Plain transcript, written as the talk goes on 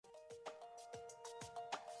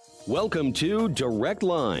Welcome to Direct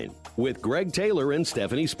Line with Greg Taylor and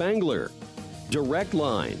Stephanie Spangler. Direct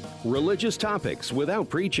Line, religious topics without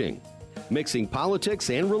preaching, mixing politics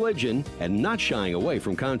and religion and not shying away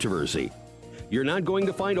from controversy. You're not going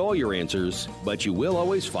to find all your answers, but you will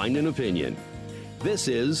always find an opinion. This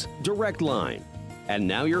is Direct Line. And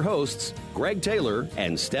now your hosts, Greg Taylor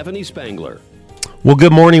and Stephanie Spangler. Well,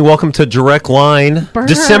 good morning. Welcome to Direct Line. Brr.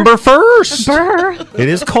 December 1st. Brr. It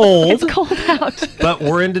is cold. It's cold out. But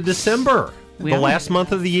we're into December. We the are. last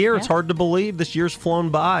month of the year. Yeah. It's hard to believe this year's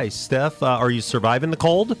flown by. Steph, are you surviving the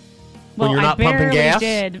cold? Well, when you're not I pumping barely gas?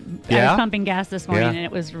 did. I Yeah? was pumping gas this morning, Yeah. and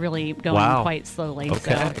it was really going Wow. quite slowly.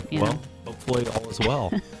 Okay. So, you Well, know. hopefully all is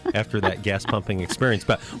well after that gas pumping experience.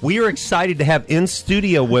 But we are excited to have in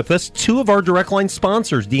studio with us two of our Direct Line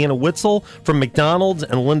sponsors, Deanna Witzel from McDonald's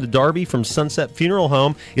and Linda Darby from Sunset Funeral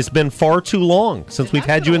Home. It's been far too long since we've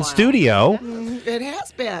had you in studio. It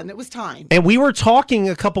has been. It was time. And we were talking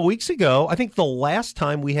a couple weeks ago. I think the last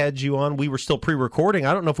time we had you on, we were still pre-recording.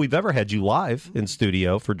 I don't know if we've ever had you live in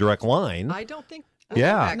studio for Direct Line. I don't think.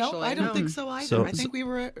 Yeah. Actually, No, I don't think so either. So- I think we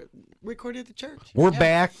were recorded at the church. We're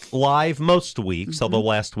back live most weeks, although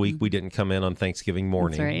last week we didn't come in on Thanksgiving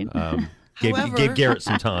morning. That's right. However- Gave Garrett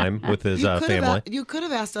some time with his family. You could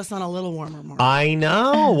have asked us on a little warmer morning. I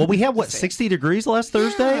know. Well, we had, 60 degrees last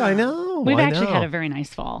Thursday? Yeah. I know. We've I actually know. had a very nice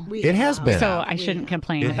fall. It has been. So I shouldn't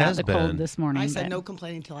complain It about has the been. cold this morning. I said but- no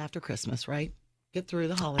complaining until after Christmas, right? Get through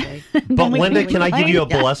the holiday. But we Linda, can I give you a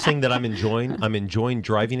complain. blessing that I'm enjoying? I'm enjoying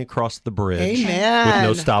driving across the bridge Amen.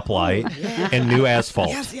 with no stoplight and new asphalt.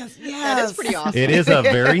 Yes, yes, yes. That is pretty awesome. It is a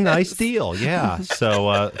very nice deal, yeah.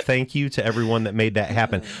 So thank you to everyone that made that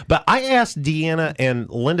happen. But I asked Deanna and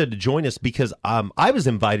Linda to join us because I was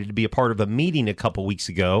invited to be a part of a meeting a couple weeks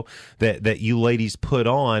ago that you ladies put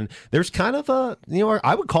on. There's kind of a,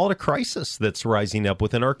 I would call it a crisis that's rising up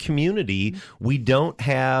within our community. We don't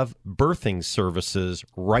have birthing services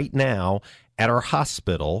right now at our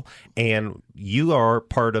hospital, and you are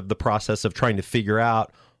part of the process of trying to figure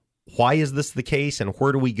out why is this the case and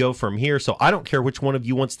where do we go from here? So I don't care which one of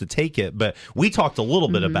you wants to take it, but we talked a little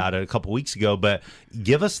bit about it a couple weeks ago, but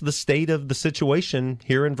give us the state of the situation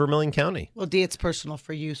here in Vermilion County. Well, Dee, it's personal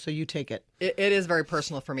for you, so you take it. It is very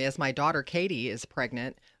personal for me, as my daughter Katie is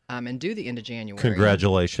pregnant and due the end of January.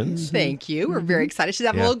 Congratulations. Thank you. We're very excited. She's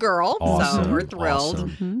having Yeah. a little girl, Awesome. so we're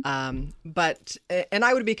thrilled. Awesome. And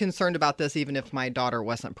I would be concerned about this even if my daughter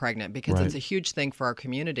wasn't pregnant, because Right. it's a huge thing for our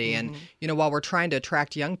community. And while we're trying to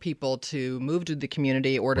attract young people to move to the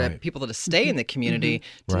community or to Right. people to stay in the community,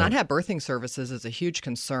 to Right. not have birthing services is a huge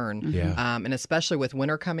concern. Yeah. And especially with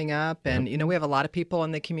winter coming up, and we have a lot of people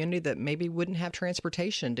in the community that maybe wouldn't have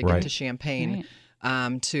transportation to Right. get to Champaign,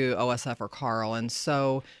 to OSF or Carl, and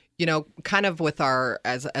so kind of with our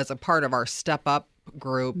as a part of our Step Up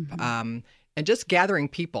group, and just gathering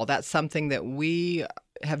people. That's something that we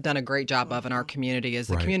have done a great job of in our community. Is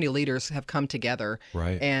the Right. community leaders have come together,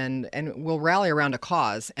 Right. and we'll rally around a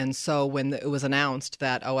cause. And so when it was announced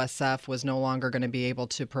that OSF was no longer going to be able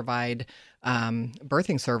to provide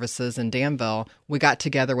birthing services in Danville, we got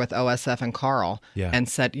together with OSF and Carl Yeah. and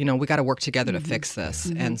said, we got to work together to fix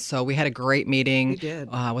this. And so we had a great meeting We did.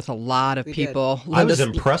 with a lot of We people. I was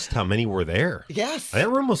Linda's- impressed how many were there. Yes. That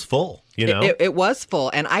room was full, It was full,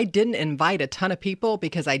 and I didn't invite a ton of people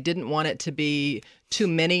because I didn't want it to be too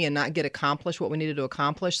many and not get accomplished what we needed to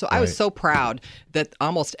accomplish. So I was Right. so proud that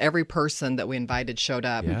almost every person that we invited showed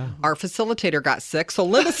up. Yeah. Our facilitator got sick, so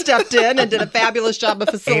Linda stepped in and did a fabulous job of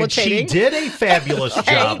And she facilitating. did a fabulous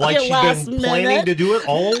job, like you she's last been planning minute. to do it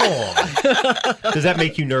all along. Does that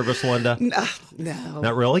make you nervous, Linda? No.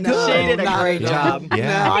 Not really? No, Good. She did a not great at job. all.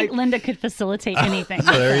 Yeah. No, I think Linda could facilitate anything.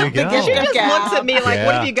 There you go. gift She just Yeah. looks at me like, Yeah.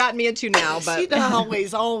 "What have you gotten me into now?" she But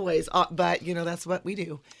always. But that's what we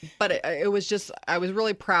do. But it was just, I was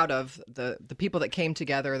really proud of the people that came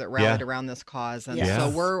together that rallied Yeah. around this cause. And Yeah. so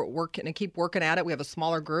we're going to keep working at it. We have a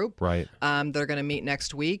smaller group. Right. They're going to meet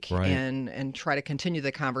next week Right. and try to continue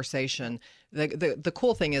the conversation. The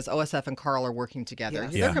cool thing is OSF and Carl are working together.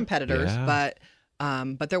 Yes. Yeah. They're competitors, Yeah.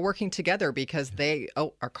 but they're working together because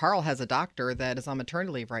Carl has a doctor that is on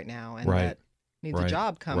maternity leave right now and Right. that needs Right. a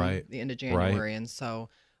job come Right. the end of Right. January. And so,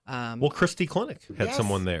 Well, Christy Clinic had Yes.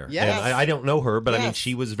 someone there. Yes. And I don't know her, but I mean, Yes.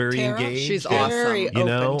 she was very Tara, engaged. She's and, awesome. Very You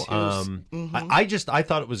know, open to, I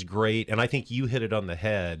thought it was great. And I think you hit it on the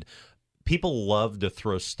head. People love to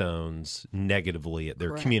throw stones negatively at their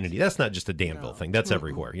Correct. community. That's not just a Danville No. thing. That's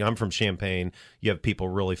everywhere. I'm from Champaign. You have people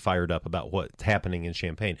really fired up about what's happening in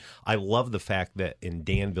Champaign. I love the fact that in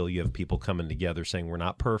Danville, you have people coming together saying, we're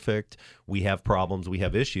not perfect. We have problems. We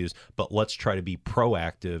have issues. But let's try to be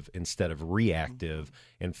proactive instead of reactive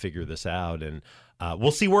and figure this out. And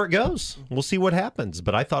we'll see where it goes. We'll see what happens.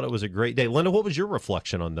 But I thought it was a great day. Linda, what was your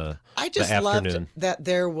reflection on the I just the afternoon? loved that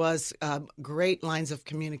there was great lines of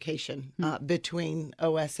communication between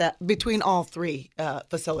between all three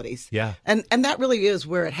facilities. Yeah. And that really is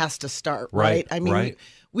where it has to start, right? I mean, right.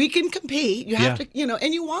 we can compete. You have Yeah. to,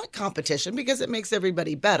 and you want competition because it makes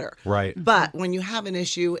everybody better. Right. But when you have an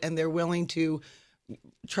issue and they're willing to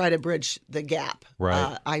try to bridge the gap.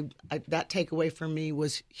 Right. I that takeaway for me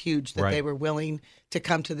was huge, that Right. they were willing to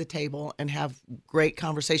come to the table and have great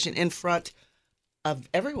conversation in front of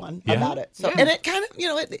everyone Yeah. about it. So, Yeah. and it kind of,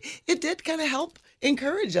 it did kind of help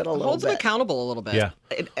encourage it a little Holds them bit. accountable a little bit. Yeah.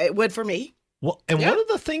 It would for me. Well, and Yeah. one of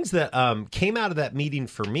the things that came out of that meeting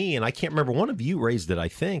for me, and I can't remember, one of you raised it, I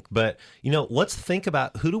think, but, let's think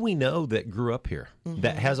about who do we know that grew up here,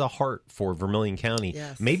 that has a heart for Vermilion County.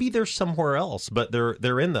 Yes. Maybe they're somewhere else, but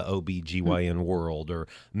they're in the OBGYN world or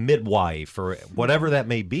midwife or whatever that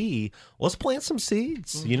may be. Let's plant some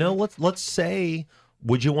seeds. Let's say,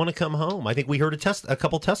 would you want to come home? I think we heard a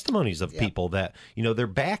couple testimonies of people that, they're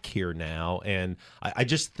back here now. And I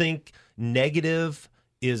just think negative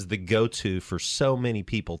is the go-to for so many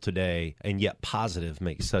people today, and yet positive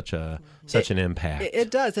makes such an impact.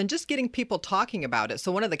 It does. And just getting people talking about it.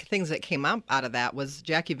 So one of the things that came out of that was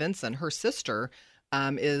Jackie Vinson, her sister,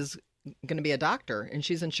 is going to be a doctor, and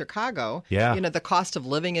she's in Chicago. Yeah. The cost of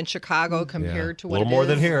living in Chicago compared to A what little it more is.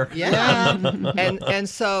 than here. Yeah. and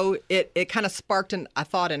so it kind of sparked a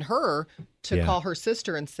thought in her to Yeah. call her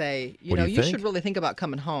sister and say, What do you you think? should really think about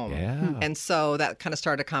coming home. Yeah. And so that kind of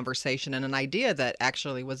started a conversation, and an idea that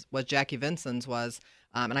actually was Jackie Vinson's was,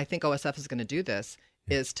 and I think OSF is going to do this,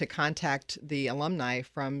 is to contact the alumni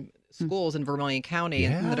from schools in Vermilion County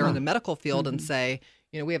and that are in the medical field and say,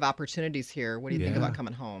 we have opportunities here. What do you think Yeah. about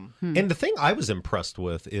coming home? And the thing I was impressed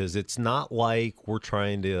with is it's not like we're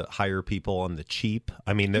trying to hire people on the cheap.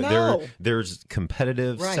 I mean, No. there's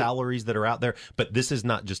competitive Right. salaries that are out there, but this is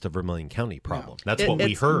not just a Vermilion County problem. That's what we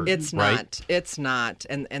It's- heard. It's right? not. It's not.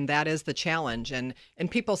 And that is the challenge. And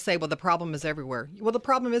people say, well, the problem is everywhere. Well, the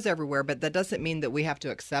problem is everywhere, but that doesn't mean that we have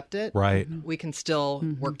to accept it. Right. We can still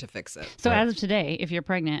work to fix it. So as of today, if you're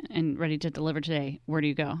pregnant and ready to deliver today, where do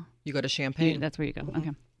you go? You go to Champaign. That's where you go.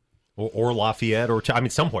 Okay. Or Lafayette, or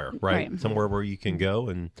somewhere, right? Right. Somewhere where you can go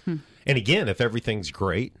and again, if everything's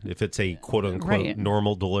great, if it's a quote unquote Right.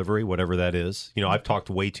 normal delivery, whatever that is. I've talked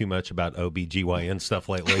way too much about OBGYN stuff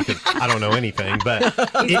lately because I don't know anything. But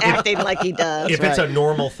He's acting like he does. if it's a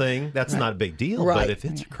normal thing, that's not a big deal. Right. But if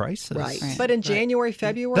it's a crisis, Right. But in January,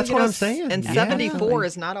 February, That's what I'm saying. And Yeah. 74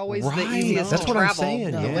 is not always the Right. easiest That's to what I'm travel saying.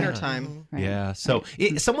 in the Yeah. wintertime. Right. Yeah. So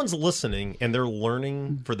if someone's listening and they're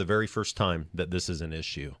learning for the very first time that this is an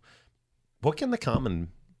issue, what can the common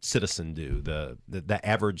citizen do, the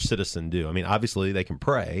average citizen do? I mean, obviously they can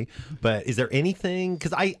pray, but is there anything?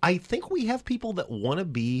 Because I think we have people that want to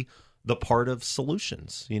be the part of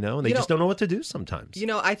solutions, and they just don't know what to do sometimes.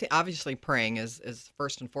 I think obviously praying is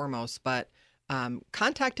first and foremost, but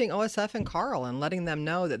contacting OSF and Carl and letting them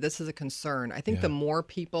know that this is a concern. I think the more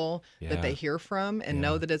people that they hear from and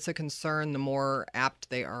know that it's a concern, the more apt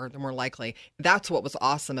they are, the more likely. That's what was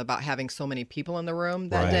awesome about having so many people in the room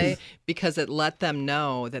that Right. day, because it let them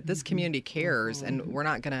know that this community cares and we're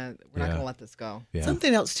not gonna let this go. Yeah.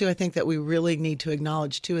 Something else too, I think that we really need to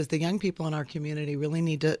acknowledge too, is the young people in our community really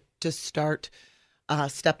need to start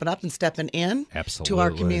stepping up and stepping in to our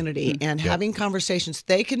Absolutely. community and having conversations.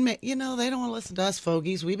 They can make, they don't want to listen to us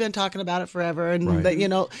fogies. We've been talking about it forever, and Right.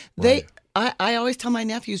 but, they. I always tell my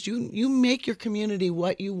nephews, you make your community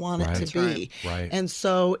what you want it Right. to That's be. Right. And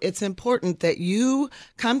so it's important that you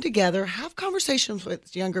come together, have conversations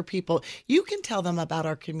with younger people. You can tell them about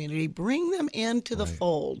our community, bring them into the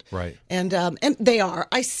fold. Right. And they are.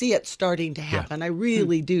 I see it starting to happen. I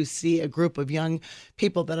really do see a group of young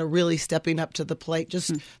people that are really stepping up to the plate.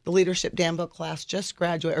 Just the Leadership Danville class just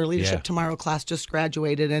graduated, or Leadership Yeah. Tomorrow class just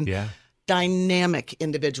graduated, and Yeah. dynamic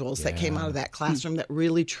individuals that came out of that classroom that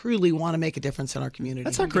really, truly want to make a difference in our community.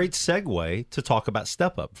 That's a great segue to talk about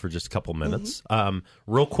Step Up for just a couple minutes.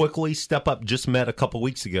 Real quickly, Step Up just met a couple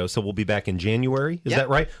weeks ago, so we'll be back in January. Is Yep. that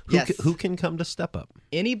right? Yes. Who can come to Step Up?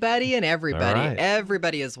 Anybody and everybody. All right.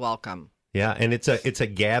 Everybody is welcome. Yeah, and it's a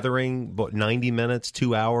gathering, about 90 minutes,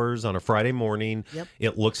 2 hours on a Friday morning. Yep.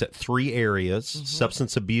 It looks at 3 areas: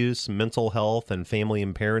 substance abuse, mental health, and family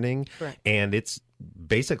and parenting. Correct. And it's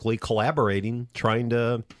basically collaborating, trying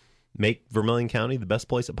to make Vermilion County the best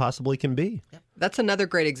place it possibly can be. That's another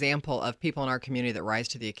great example of people in our community that rise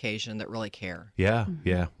to the occasion, that really care. Yeah,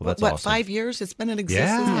 yeah. Well, that's what, awesome. 5 years it's been in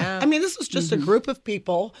existence? Yeah. I mean, this was just a group of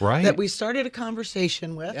people Right. that we started a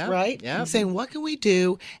conversation with, Yeah, right? yeah. Saying, what can we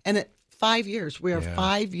do? And 5 years. We are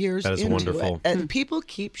 5 years That is into wonderful. it. And people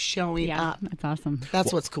keep showing Yeah, up. that's awesome.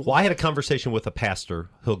 That's what's cool. Well, I had a conversation with a pastor,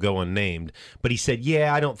 he'll go unnamed, but he said,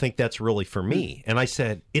 I don't think that's really for me. And I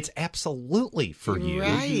said, it's absolutely for you.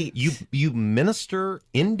 Right. You minister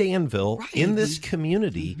in Danville, in this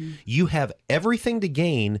community. You have everything to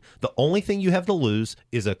gain. The only thing you have to lose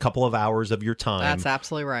is a couple of hours of your time. That's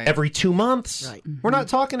absolutely right. Every 2 months. Right. We're not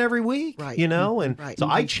talking every week, Right. And Right. so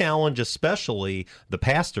I challenge especially the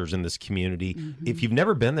pastors in this community. If you've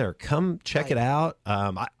never been there, come check it out.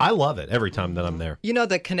 I love it every time that I'm there. You know,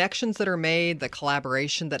 the connections that are made, the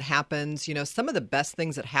collaboration that happens, some of the best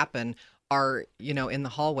things that happen are, in the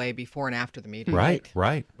hallway before and after the meeting. Right.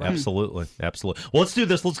 Absolutely. Well, let's do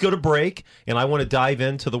this. Let's go to break. And I want to dive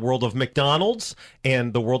into the world of McDonald's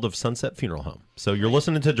and the world of Sunset Funeral Home. So you're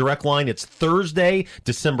listening to Direct Line. It's Thursday,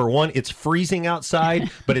 December 1. It's freezing outside,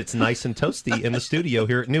 but it's nice and toasty in the studio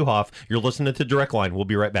here at Newhoff. You're listening to Direct Line. We'll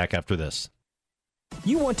be right back after this.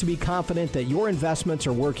 You want to be confident that your investments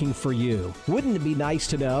are working for you. Wouldn't it be nice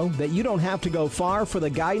to know that you don't have to go far for the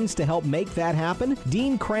guidance to help make that happen?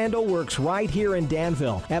 Dean Crandall works right here in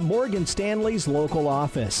Danville at Morgan Stanley's local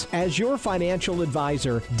office. As your financial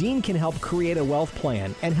advisor, Dean can help create a wealth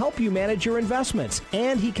plan and help you manage your investments.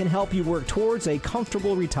 And he can help you work towards a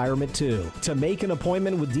comfortable retirement too. To make an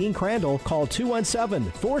appointment with Dean Crandall, call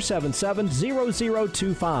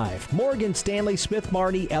 217-477-0025. Morgan Stanley Smith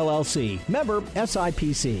Marnie LLC. Member SIPC.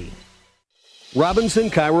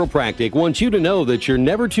 Robinson Chiropractic wants you to know that you're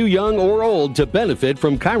never too young or old to benefit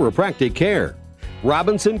from chiropractic care.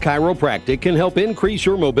 Robinson Chiropractic can help increase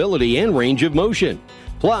your mobility and range of motion.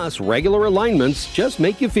 Plus, regular alignments just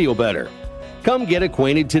make you feel better. Come get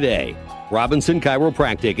acquainted today. Robinson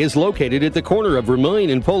Chiropractic is located at the corner of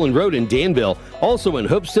Vermillion and Poland Road in Danville, also in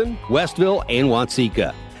Hoopeston, Westville, and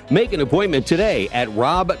Watseka. Make an appointment today at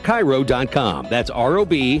robchiro.com. That's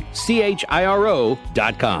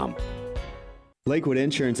ROBCHIRO.com. Lakewood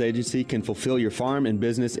Insurance Agency can fulfill your farm and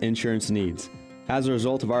business insurance needs. As a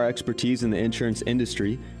result of our expertise in the insurance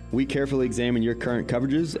industry, we carefully examine your current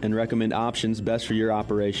coverages and recommend options best for your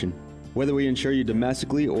operation. Whether we insure you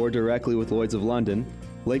domestically or directly with Lloyd's of London,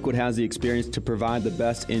 Lakewood has the experience to provide the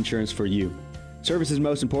best insurance for you. Service is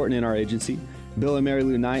most important in our agency. Bill and Mary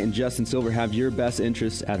Lou Knight and Justin Silver have your best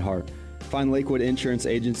interests at heart. Find Lakewood Insurance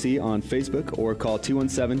Agency on Facebook or call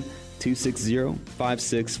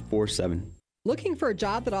 217-260-5647. Looking for a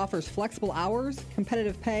job that offers flexible hours,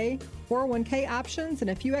 competitive pay, 401k options,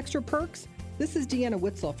 and a few extra perks? This is Deanna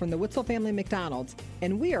Witzel from the Witzel Family McDonald's,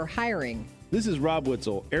 and we are hiring. This is Rob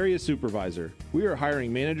Witzel, Area Supervisor. We are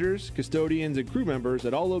hiring managers, custodians, and crew members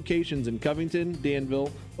at all locations in Covington, Danville,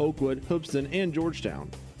 Oakwood, Hoopeston, and Georgetown.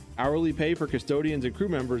 Hourly pay for custodians and crew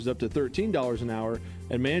members is up to $13 an hour,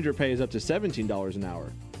 and manager pay is up to $17 an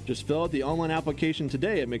hour. Just fill out the online application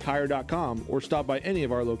today at mchire.com or stop by any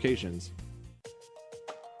of our locations.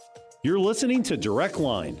 You're listening to Direct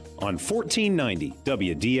Line on 1490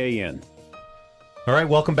 WDAN. All right,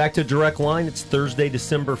 welcome back to Direct Line. It's Thursday,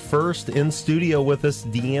 December 1st. In studio with us,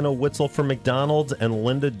 Deanna Witzel from McDonald's and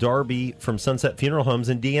Linda Darby from Sunset Funeral Homes.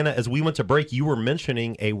 And Deanna, as we went to break, you were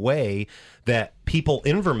mentioning a way that people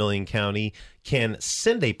in Vermilion County can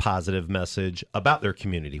send a positive message about their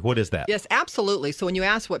community. What is that? Yes, absolutely. So when you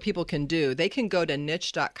ask what people can do, they can go to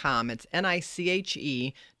niche.com. It's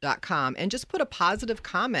NICHE.com and just put a positive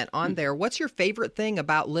comment on there. What's your favorite thing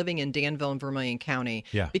about living in Danville and Vermilion County?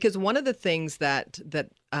 Yeah. Because one of the things that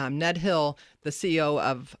Ned Hill, the CEO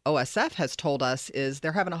of OSF, has told us is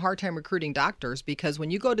they're having a hard time recruiting doctors because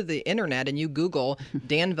when you go to the internet and you Google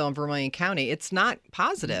Danville and Vermilion County, it's not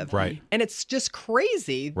positive. Right. And it's just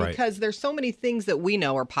crazy because there's so many things that we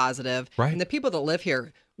know are positive. Right. And the people that live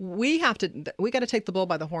here, we got to take the bull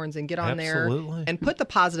by the horns and get on Absolutely. there and put the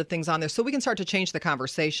positive things on there so we can start to change the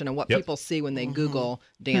conversation and what people see when they Google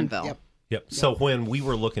Danville. Yep. So when we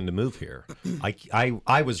were looking to move here,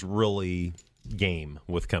 I was really game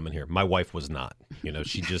with coming here. My wife was not.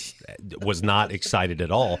 She just was not excited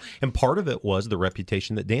at all. And part of it was the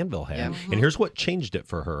reputation that Danville had. Yeah. And here's what changed it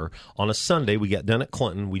for her. On a Sunday, we got done at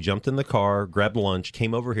Clinton. We jumped in the car, grabbed lunch,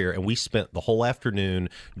 came over here, and we spent the whole afternoon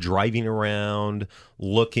driving around,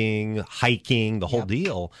 looking, hiking, the whole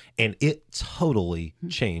deal. And it totally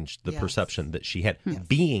changed the perception that she had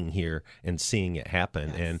being here and seeing it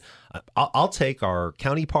happen. And I'll take our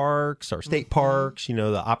county parks, our state parks, the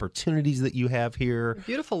opportunities that you have here.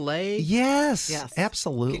 Beautiful lake. Yes,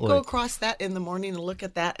 absolutely. You go across that in the morning and look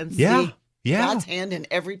at that and see God's hand in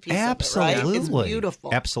every piece of it, right? It's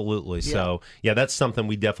beautiful. Absolutely. Yeah. So, that's something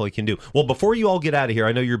we definitely can do. Well, before you all get out of here,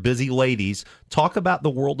 I know you're busy ladies. Talk about the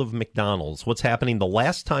world of McDonald's. What's happening? The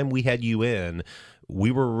last time we had you in,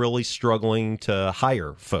 we were really struggling to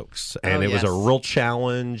hire folks, and it was a yes. real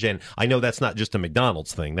challenge. And I know that's not just a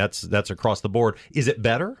McDonald's thing; that's across the board. Is it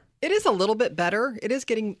better? It is a little bit better. It is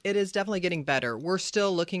definitely getting better. We're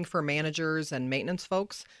still looking for managers and maintenance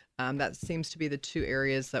folks. That seems to be the two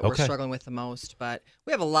areas that we're struggling with the most. But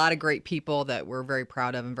we have a lot of great people that we're very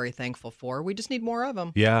proud of and very thankful for. We just need more of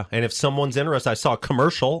them. Yeah, and if someone's interested, I saw a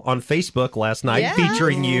commercial on Facebook last night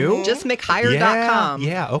featuring you. Just McHire.com.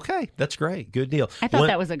 Yeah, okay. That's great. Good deal. I thought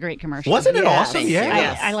that was a great commercial. Wasn't it awesome? Thank you. Yeah.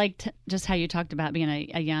 Yes. I liked just how you talked about being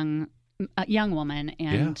a young woman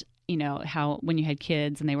and you know, how when you had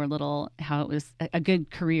kids and they were little, how it was a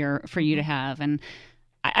good career for you to have. And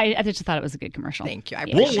I just thought it was a good commercial. Thank you. I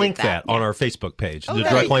appreciate We'll link that on our Facebook page, the great,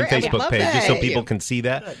 Direct Line great. I would Facebook love page, that. just so Thank people you. can see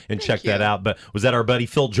that and Thank check that you. out. But was that our buddy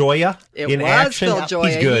Phil Joya in was action? Phil Joya.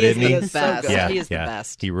 He's good, He is isn't he? the best. Yeah, He is the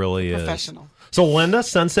best. He really is. Professional. So, Linda,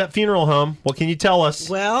 Sunset Funeral Home, what can you tell us?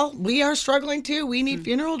 Well, we are struggling too. We need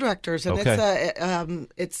funeral directors, and Okay.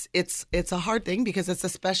 it's a hard thing because it's a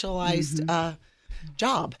specialized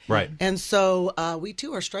job. Right. And so we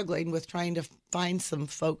too are struggling with trying to find some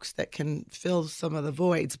folks that can fill some of the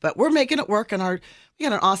voids. But we're making it work, and we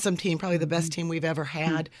got an awesome team, probably the best team we've ever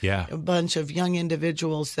had. Yeah. A bunch of young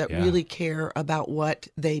individuals that really care about what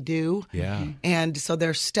they do. Yeah. And so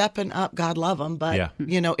they're stepping up. God love them, but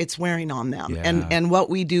you know, it's wearing on them. Yeah. And what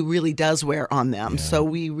we do really does wear on them. So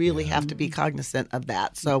we really have to be cognizant of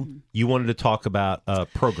that. So You wanted to talk about a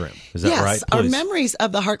program. Is that yes, right? our Please. memories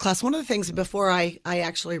of the heart class. One of the things before I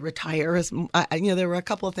actually retire is, there were a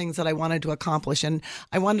couple of things that I wanted to accomplish, and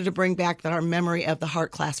I wanted to bring back our memory of the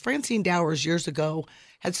heart class. Francine Dowers years ago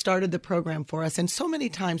had started the program for us, and so many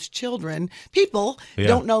times people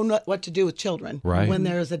don't know what to do with children when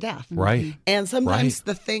there is a death. Right. And sometimes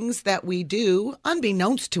the things that we do,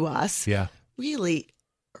 unbeknownst to us, really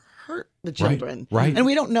hurt the children. Right. And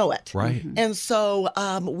we don't know it. Right. And so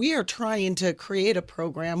we are trying to create a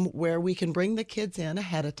program where we can bring the kids in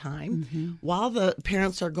ahead of time while the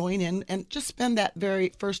parents are going in and just spend that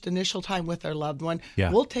very first initial time with their loved one.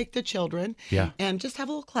 Yeah. We'll take the children Yeah. and just have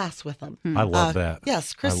a little class with them. I love that.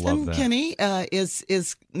 Yes, I love Kristen that. Kinney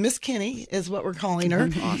is Miss Kinney is what we're calling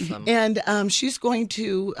her. Awesome. And she's going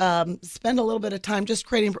to spend a little bit of time just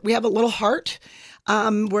creating. We have a little heart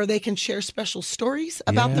where they can share special stories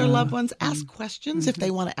about their loved ones, ask questions if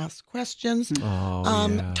they want to ask questions,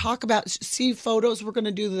 talk about, see photos. We're going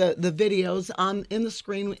to do the videos in the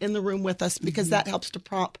screen in the room with us because that helps to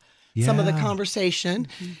prompt some of the conversation.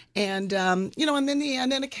 And, and then the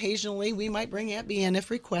end, and occasionally we might bring Aunt Bee in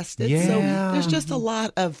if requested. So there's just a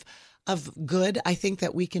lot of good, I think,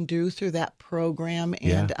 that we can do through that program.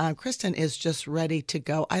 And Kristen is just ready to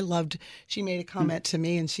go. She made a comment to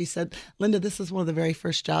me and she said, Linda, this is one of the very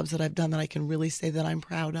first jobs that I've done that I can really say that I'm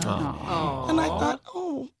proud of. And I thought,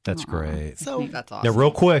 that's great. So That's awesome. Now,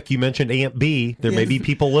 real quick, you mentioned Aunt Bee. There may be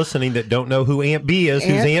people listening that don't know who Aunt Bee is.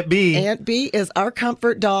 Who's Aunt Bee? Aunt Bee is our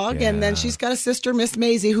comfort dog, and then she's got a sister, Miss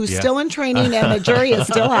Maisie, who's still in training, and the jury is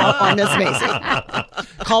still out on Miss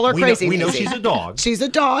Maisie. Call her Crazy We know Maisie. she's a dog. She's a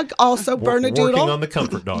dog, also Bernedoodle. Working on the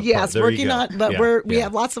comfort dog. Yes, part. There you working go. on, but Yeah, we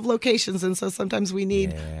have lots of locations, and so sometimes we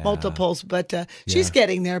need multiples. But she's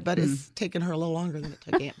getting there, but it's taking her a little longer than it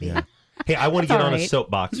took Aunt Bee. Yeah. Hey, I want to get all on a right.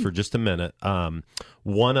 soapbox for just a minute.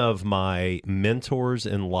 One of my mentors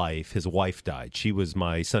in life, his wife died. She was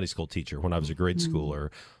my Sunday school teacher when I was a grade schooler.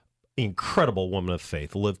 Incredible woman of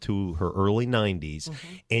faith, lived to her early 90s,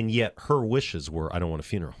 and yet her wishes were, I don't want a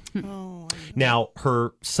funeral. Now,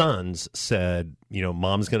 her sons said,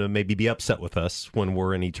 Mom's going to maybe be upset with us when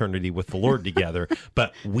we're in eternity with the Lord together,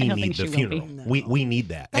 but we don't need think the she will be. funeral. We need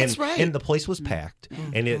that. That's and, right. And the place was packed,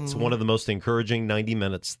 and it's one of the most encouraging 90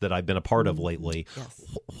 minutes that I've been a part of lately.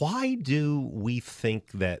 Why do we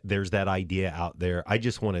think that there's that idea out there? I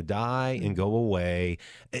just want to die and go away.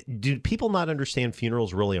 Do people not understand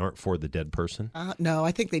funerals really aren't for the dead person? No,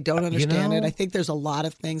 I think they don't understand it. I think there's a lot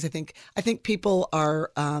of things. I think people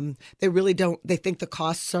are they really don't. They think the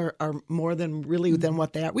costs are more than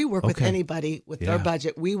what they are. We work with anybody with their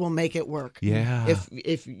budget. We will make it work. Yeah.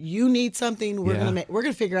 If you need something, we're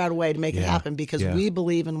gonna figure out a way to make it happen because we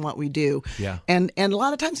believe in what we do. Yeah. And a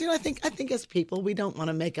lot of times, I think as people, we don't want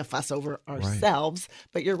to make a fuss over ourselves.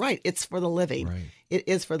 But you're right. It's for the living. Right. It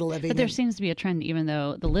is for the living. But there seems to be a trend, even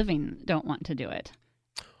though the living don't want to do it.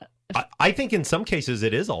 I think in some cases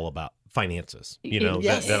it is all about finances.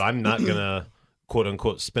 Yes. That I'm not going to quote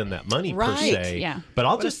unquote spend that money per Right. se. Yeah. But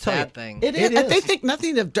I'll What just a tell you, sad thing. It is. They think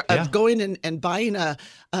nothing of Yeah. going and buying a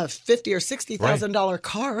 $50,000 or $60,000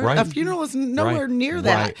 car. Right. A funeral is nowhere near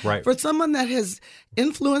that. Right. For someone that has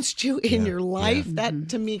influenced you in Yeah. your life, that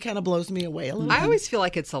to me kind of blows me away a little. I always feel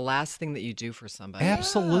like it's the last thing that you do for somebody.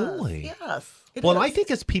 Absolutely. Yes. It Well, and I is.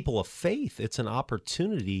 think as people of faith, it's an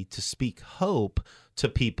opportunity to speak hope to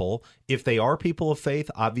people. If they are people of faith,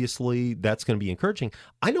 obviously that's going to be encouraging.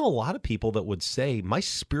 I know a lot of people that would say my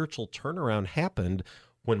spiritual turnaround happened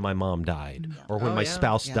when my mom died or when my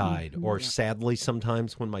spouse died or sadly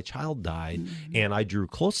sometimes when my child died and I drew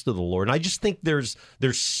close to the Lord. And I just think there's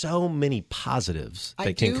so many positives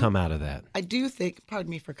that can come out of that. I do think,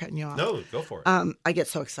 pardon me for cutting you off. No, go for it. I get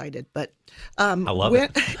so excited, but I love when,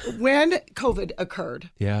 it. when COVID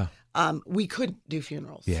occurred, Yeah. we couldn't do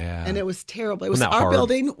funerals. Yeah. And it was terrible. It was Wasn't that our hard?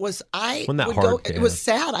 building was I Wasn't that would hard? go it was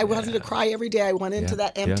Yeah. sad. I wanted to cry every day. I went into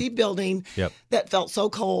that empty building Yep. that felt so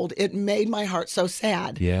cold. It made my heart so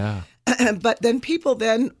sad. Yeah. But then people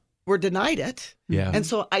then were denied it. Yeah. And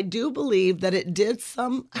so I do believe that it did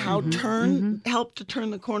somehow help to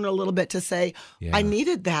turn the corner a little bit to say, Yeah. I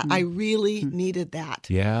needed that. I really needed that.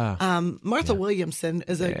 Yeah. Martha Williamson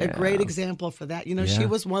is a great example for that. You know, she Yeah.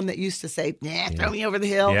 was one that used to say, throw me over the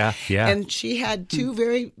hill. Yeah, yeah. And she had two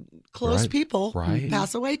very close Right, people right.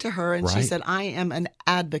 pass away to her. And she Right. said, I am an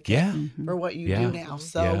advocate Yeah. for what you Yeah. do now.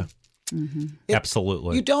 So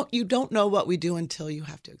Absolutely. you don't know what we do until you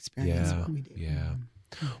have to experience Yeah. what we do. Yeah.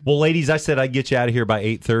 Well, ladies, I said I'd get you out of here by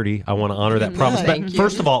 8:30. I want to honor that promise. But Thank you.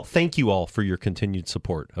 first of all, thank you all for your continued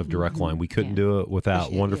support of Direct Line. We couldn't do it without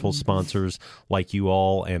Appreciate wonderful you. sponsors like you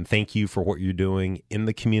all. And thank you for what you're doing in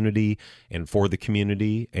the community and for the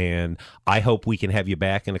community. And I hope we can have you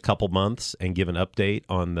back in a couple months and give an update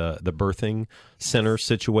on the birthing center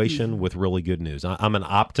situation with really good news. I'm an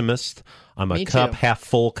optimist. I'm a Me cup too. half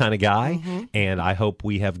full kind of guy. And I hope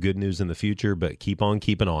we have good news in the future, but keep on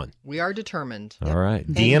keeping on. We are determined. All right.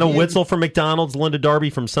 Thank Deanna you. Witzel from McDonald's, Linda Darby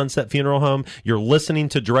from Sunset Funeral Home. You're listening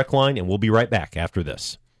to Direct Line, and we'll be right back after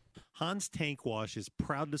this. Hans Tank Wash is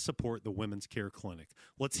proud to support the Women's Care Clinic.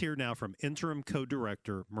 Let's hear now from Interim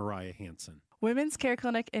Co-Director Mariah Hansen. Women's Care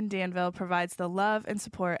Clinic in Danville provides the love and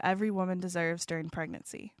support every woman deserves during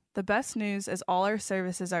pregnancy. The best news is all our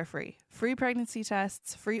services are free. Free pregnancy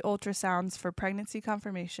tests, free ultrasounds for pregnancy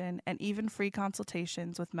confirmation, and even free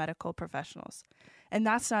consultations with medical professionals. And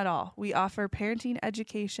that's not all. We offer parenting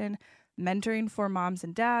education, mentoring for moms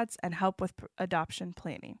and dads, and help with adoption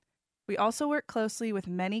planning. We also work closely with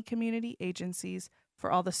many community agencies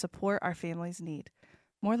for all the support our families need.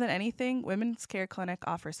 More than anything, Women's Care Clinic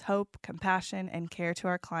offers hope, compassion, and care to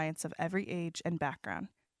our clients of every age and background.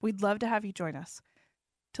 We'd love to have you join us.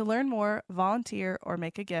 To learn more, volunteer, or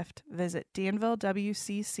make a gift, visit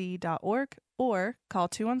danvillewcc.org or call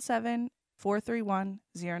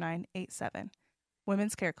 217-431-0987.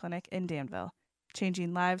 Women's Care Clinic in Danville,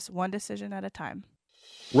 changing lives one decision at a time.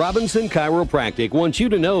 Robinson Chiropractic wants you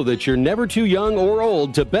to know that you're never too young or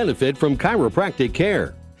old to benefit from chiropractic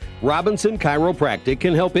care. Robinson Chiropractic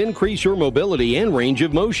can help increase your mobility and range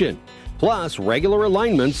of motion. Plus, regular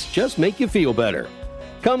alignments just make you feel better.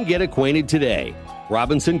 Come get acquainted today.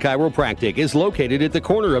 Robinson Chiropractic is located at the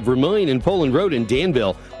corner of Vermillion and Poland Road in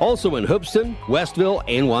Danville, also in Hoopeston, Westville,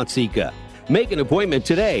 and Watseka. Make an appointment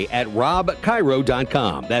today at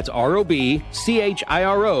robchiro.com. That's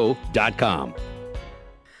ROBCHIRO.com.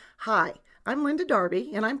 Hi, I'm Linda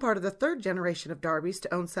Darby, and I'm part of the third generation of Darbys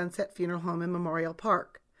to own Sunset Funeral Home in Memorial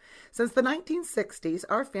Park. Since the 1960s,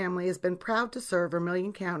 our family has been proud to serve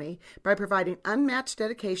Vermilion County by providing unmatched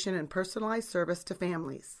dedication and personalized service to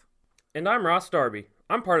families. And I'm Ross Darby.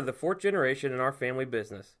 I'm part of the fourth generation in our family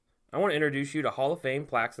business. I want to introduce you to Hall of Fame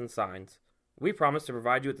plaques and signs. We promise to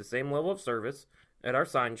provide you with the same level of service at our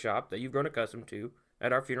sign shop that you've grown accustomed to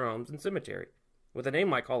at our funeral homes and cemetery. With a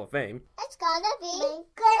name like Hall of Fame, it's gonna be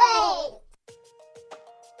great!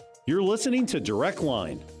 You're listening to Direct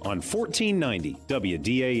Line on 1490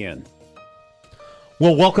 WDAN.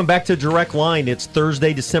 Well, welcome back to Direct Line. It's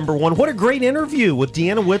Thursday, December 1. What a great interview with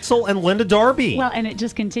Deanna Witzel and Linda Darby. Well, and it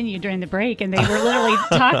just continued during the break, and they were literally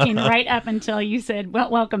talking right up until you said, well,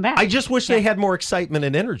 welcome back. I just wish they had more excitement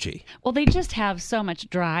and energy. Well, they just have so much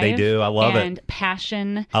drive. They do. I love it. And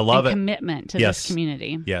passion. I love and it. commitment to Yes. this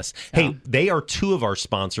community. Yes. Hey, they are two of our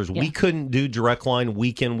sponsors. Yeah. We couldn't do Direct Line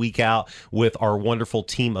week in, week out with our wonderful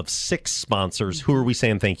team of 6 sponsors. Who are we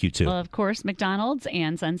saying thank you to? Well, of course, McDonald's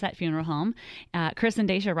and Sunset Funeral Home. Chris Chris and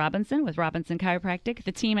Dacia Robinson with Robinson Chiropractic,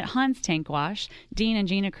 the team at Hans Tank Wash, Dean and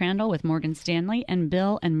Gina Crandall with Morgan Stanley, and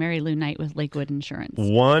Bill and Mary Lou Knight with Lakewood Insurance.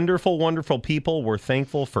 Wonderful, wonderful people. We're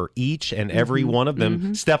thankful for each and every one of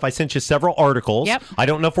them. Steph, I sent you several articles. Yep. I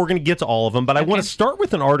don't know if we're going to get to all of them, but I want to start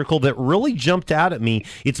with an article that really jumped out at me.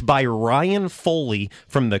 It's by Ryan Foley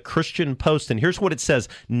from the Christian Post, and here's what it says.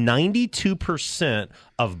 92%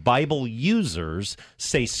 of Bible users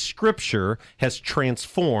say Scripture has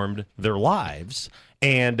transformed their lives.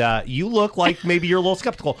 And you look like maybe you're a little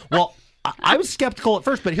skeptical. Well, I was skeptical at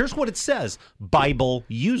first, but here's what it says. Bible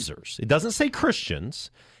users. It doesn't say Christians.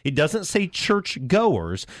 It doesn't say church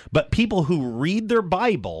goers, but people who read their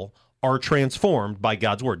Bible are transformed by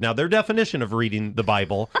God's word. Now, their definition of reading the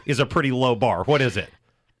Bible is a pretty low bar. What is it?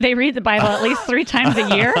 They read the Bible at least 3 times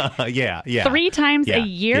a year? Yeah. 3 times a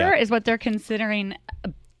year is what they're considering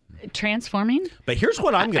transforming? But here's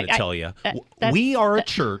what I'm going to tell you. We are a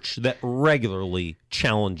church that regularly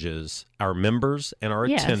challenges our members and our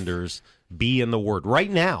attenders be in the Word. Right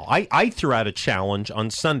now, I threw out a challenge on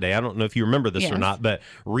Sunday. I don't know if you remember this or not, but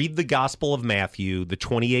read the Gospel of Matthew, the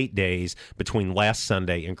 28 days between last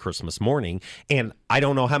Sunday and Christmas morning. And I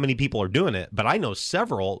don't know how many people are doing it, but I know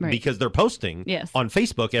several because they're posting on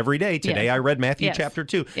Facebook every day. Today I read Matthew chapter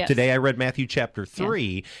 2. Today I read Matthew chapter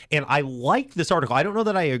 3. And I like this article. I don't know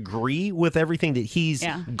that I agree with everything that he's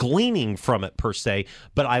gleaning from it per se,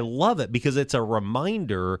 but I love it because it's a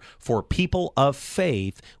reminder for people of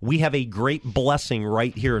faith. We have a great blessing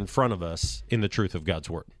right here in front of us in the truth of God's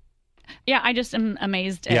word. Yeah, I just am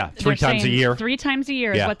amazed. At, 3 times a year. 3 times a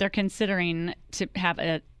year is what they're considering to have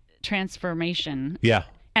a transformation. Yeah.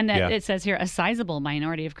 And that it says here, a sizable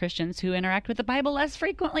minority of Christians who interact with the Bible less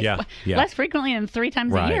frequently. Less frequently than 3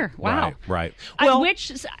 times a year. Wow. Right. Well,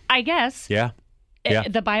 which I guess...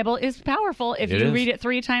 The Bible is powerful if you read it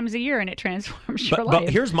 3 times a year and it transforms your life. But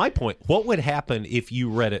here's my point. What would happen if you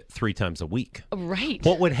read it 3 times a week? Right.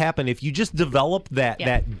 What would happen if you just developed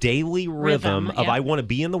that daily rhythm of I want to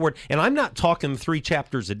be in the Word? And I'm not talking 3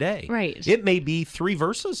 chapters a day. Right. It may be 3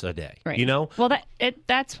 verses a day. Right. You know? Well,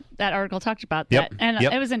 that article talked about that. And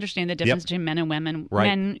it was interesting, the difference between men and women. Right.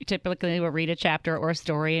 Men typically will read a chapter or a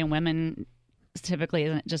story, and women... typically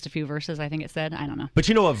isn't it just a few verses, I think it said. I don't know. But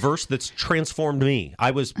you know a verse that's transformed me?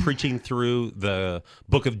 I was preaching through the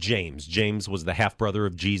book of James. James was the half-brother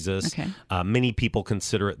of Jesus. Okay. Many people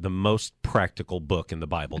consider it the most practical book in the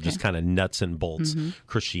Bible, just kind of nuts and bolts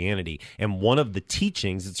Christianity. And one of the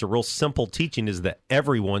teachings, it's a real simple teaching, is that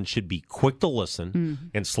everyone should be quick to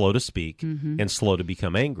listen and slow to speak and slow to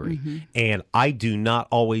become angry. And I do not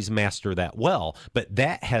always master that well, but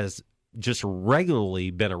that has just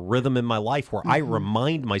regularly been a rhythm in my life where I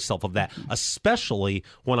remind myself of that, especially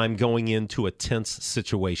when I'm going into a tense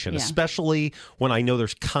situation, especially when I know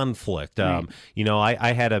there's conflict. You know,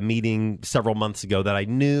 I had a meeting several months ago that I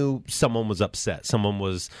knew someone was upset. Someone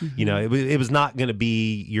was, you know, it was not going to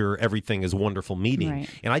be your everything is wonderful meeting. Right.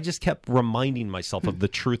 And I just kept reminding myself of the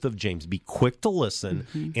truth of James. Be quick to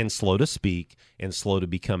listen and slow to speak and slow to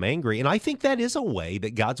become angry. And I think that is a way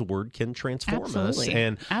that God's word can transform us.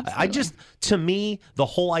 And I just, to me, the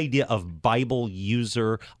whole idea of Bible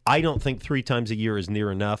user, I don't think 3 times a year is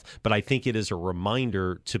near enough, but I think it is a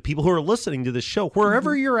reminder to people who are listening to this show,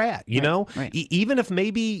 wherever you're at, you know, even if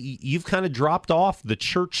maybe you've kind of dropped off the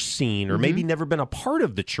church scene or maybe never been a part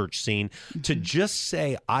of the church scene, to just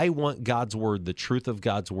say, I want God's word, the truth of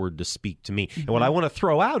God's word to speak to me. And what I want to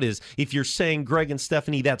throw out is, if you're saying, Greg and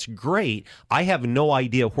Stephanie, that's great, I have no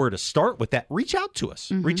idea where to start with that, reach out to us.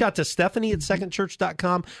 Reach out to Stephanie at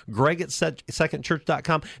secondchurch.com, Greg at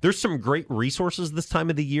secondchurch.com. There's some great resources this time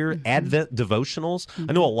of the year, Advent devotionals.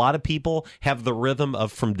 I know a lot of people have the rhythm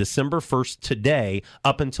of from December 1st today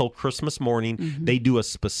up until Christmas morning, they do a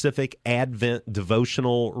specific Advent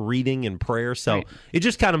devotional reading and prayer. So it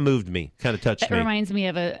just kind of moved me, kind of touched me. It reminds me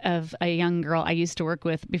of a young girl I used to work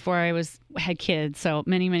with before I had kids, so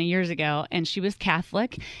many years ago, and she was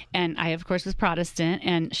Catholic, and I, of course, was Protestant,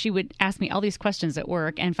 and she would ask me all these questions at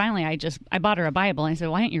work, and finally I bought her a Bible, and I said,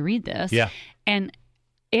 why don't you read this? Yeah. And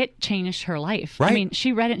it changed her life. Right. I mean,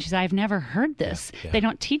 she read it and she said, I've never heard this. They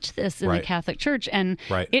don't teach this in the Catholic Church, and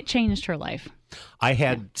it changed her life. I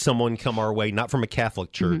had someone come our way, not from a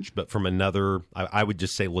Catholic church, but from another, I would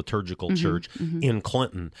just say liturgical church in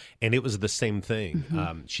Clinton. And it was the same thing.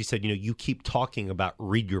 She said, you keep talking about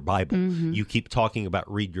read your Bible. You keep talking about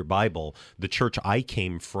read your Bible. The church I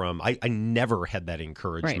came from, I never had that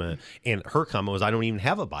encouragement. And her comment was, I don't even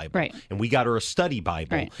have a Bible. And we got her a study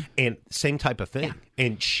Bible. And same type of thing.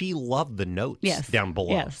 And she loved the notes down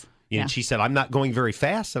below. Yeah. And she said, I'm not going very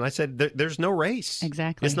fast. And I said, there's no race.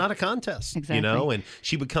 Exactly. It's not a contest. Exactly. You know, and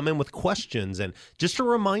she would come in with questions. And just a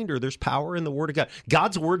reminder, there's power in the Word of God.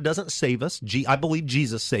 God's Word doesn't save us. I believe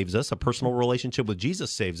Jesus saves us. A personal relationship with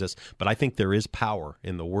Jesus saves us. But I think there is power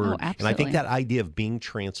in the Word. Oh, absolutely. And I think that idea of being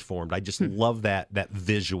transformed, I just love that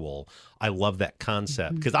visual. I love that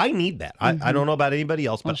concept because I need that. I don't know about anybody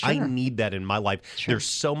else, but I need that in my life. Sure. There's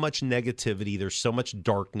so much negativity. There's so much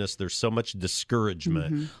darkness. There's so much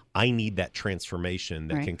discouragement. I need that transformation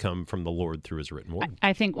that can come from the Lord through His written word.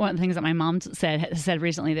 I think one of the things that my mom said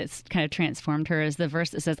recently that's kind of transformed her is the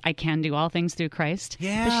verse that says, I can do all things through Christ.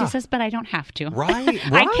 Yeah. But she says, but I don't have to. Right.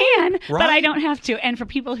 I can, but I don't have to. And for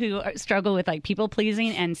people who struggle with like people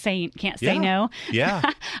pleasing and can't say no. Yeah.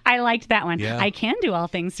 I liked that one. Yeah. I can do all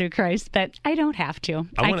things through Christ, but I don't have to.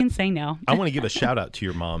 I can say no. I want to give a shout out to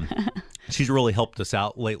your mom. She's really helped us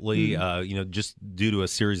out lately. Just due to a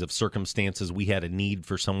series of circumstances, we had a need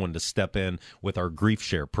for someone to step in with our Grief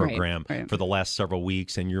Share program for the last several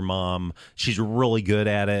weeks. And your mom, she's really good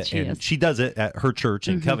at it. She does it at her church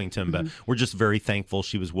in Covington. But we're just very thankful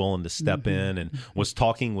she was willing to step in and was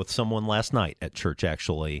talking with someone last night at church,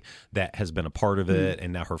 actually, that has been a part of it.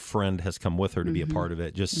 And now her friend has come with her to be a part of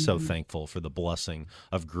it. Just so thankful for the blessing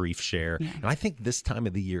of Grief Share. Yeah. And I think this time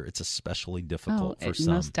of the year, it's especially difficult for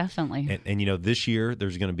some. Most definitely. And this year,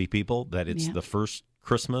 there's going to be people that it's the first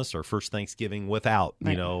Christmas or first Thanksgiving without,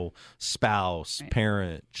 spouse,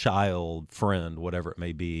 parent, child, friend, whatever it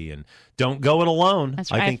may be. And don't go it alone.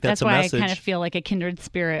 That's right. I think that's a why message. I kind of feel like a kindred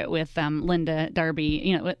spirit with Linda,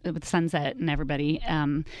 Darby, with Sunset and everybody.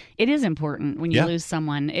 It is important when you lose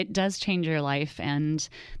someone. It does change your life, and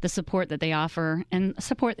the support that they offer and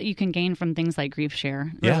support that you can gain from things like Grief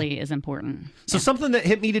Share really is important. So something that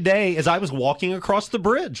hit me today as I was walking across the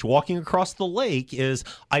bridge, walking across the lake, is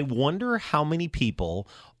I wonder how many people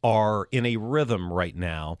are in a rhythm right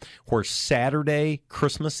now where Saturday,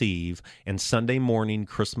 Christmas Eve, and Sunday morning,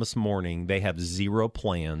 Christmas morning, they have zero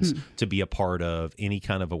plans to be a part of any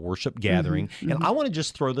kind of a worship gathering. And I want to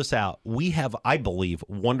just throw this out. We have, I believe,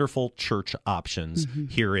 wonderful church options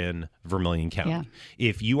here in Vermilion County. Yeah.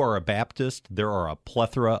 If you are a Baptist, there are a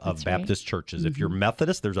plethora of Baptist churches. If you're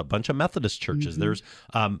Methodist, there's a bunch of Methodist churches. There's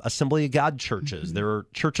Assembly of God churches. There are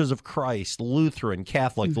Churches of Christ, Lutheran,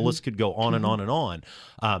 Catholic. The list could go on and on and on.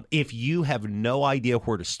 If you have no idea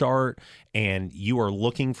where to start and you are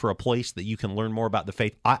looking for a place that you can learn more about the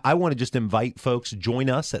faith, I want to just invite folks, join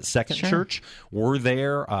us at Second Church. We're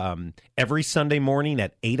there every Sunday morning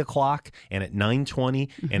at 8 o'clock and at 9:20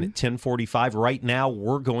 and at 10:45. Right now,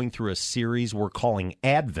 we're going through a series we're calling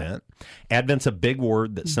Advent. Advent's a big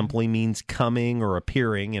word that simply means coming or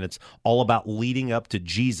appearing, and it's all about leading up to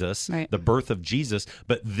Jesus, the birth of Jesus.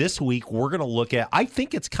 But this week, we're going to look at, I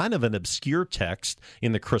think it's kind of an obscure text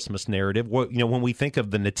in the Christmas narrative. When we think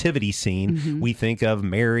of the nativity scene, we think of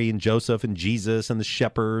Mary and Joseph and Jesus and the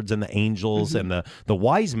shepherds and the angels and the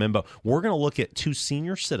wise men. But we're going to look at two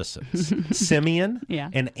senior citizens, Simeon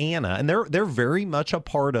and Anna, and they're very much a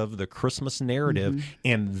part of the Christmas narrative,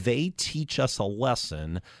 and they teach us a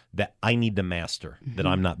lesson that I need to master, that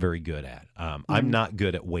I'm not very good at. I'm not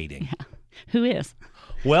good at waiting. Yeah. Who is?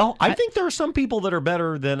 Well, I think there are some people that are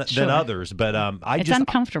better than others, but it's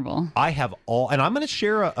uncomfortable. I have and I'm going to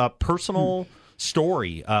share a personal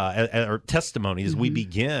story or testimony as we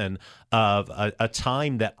begin of a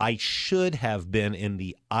time that I should have been in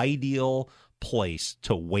the ideal place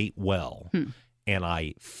to wait well, and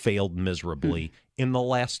I failed miserably in the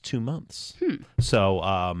last 2 months.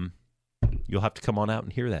 So, you'll have to come on out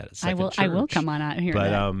and hear that at Second Church. I will come on out and hear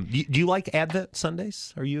that. But do you like Advent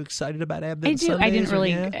Sundays? Are you excited about Advent Sundays? I do. I didn't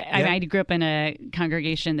really. I grew up in a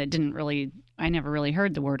congregation that didn't really. I never really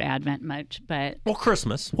heard the word Advent much, but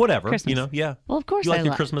Christmas, whatever. Christmas. Well, of course, you like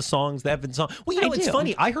the Christmas songs, the Advent song. Well, it's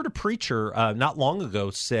funny. I heard a preacher not long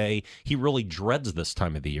ago say he really dreads this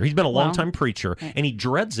time of the year. He's been a long-time preacher, and he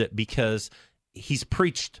dreads it because he's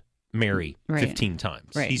preached Mary 15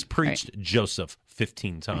 times. He's preached Joseph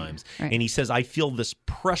 15 times. And he says, I feel this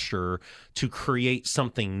pressure to create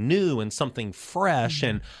something new and something fresh.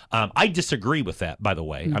 And I disagree with that, by the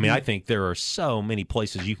way. I mean, I think there are so many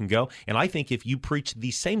places you can go. And I think if you preach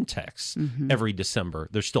the same texts every December,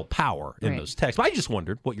 there's still power in those texts. But I just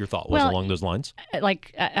wondered what your thought was along those lines.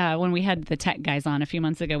 Like when we had the tech guys on a few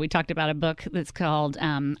months ago, we talked about a book that's called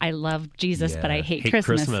I Love Jesus, but I Hate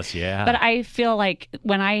Christmas. Yeah. But I feel like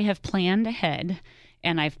when I have planned ahead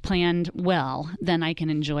and I've planned well, then I can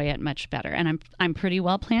enjoy it much better. And I'm pretty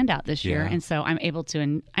well planned out this year, and so I'm able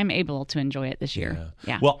to enjoy it this year.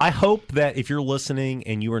 Yeah. Well, I hope that if you're listening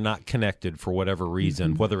and you are not connected for whatever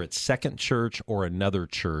reason, whether it's Second Church or another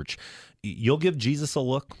church, you'll give Jesus a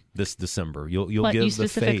look this December. You'll give you the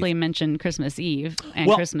specifically faith. mentioned Christmas Eve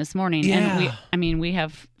and Christmas morning, and we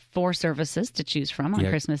have 4 services to choose from on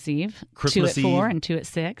Christmas Eve. Christmas 2 at 4 Eve. and 2 at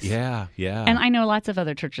 6. Yeah. And I know lots of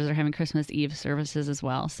other churches are having Christmas Eve services as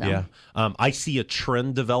well. So yeah, I see a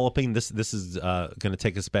trend developing. This is going to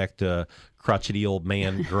take us back to crotchety old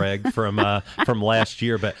man Greg from last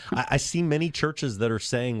year. But I see many churches that are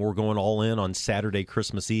saying we're going all in on Saturday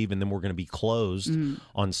Christmas Eve, and then we're going to be closed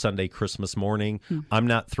on Sunday Christmas morning. I'm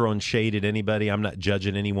not throwing shade at anybody. I'm not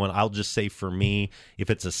judging anyone. I'll just say for me, if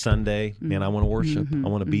it's a Sunday, man, I want to worship. I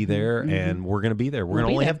want to be there, and we're going to be there. We're going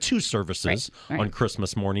to only have 2 services on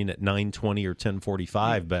Christmas morning at 9:20 or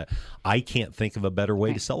 10:45, but I can't think of a better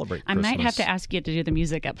way to celebrate Christmas. I might have to ask you to do the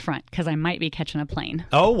music up front because I might be catching a plane.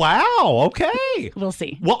 Oh, wow. Okay. We'll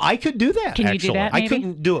see. Well, I could do that. Can actually. you do that? Maybe? I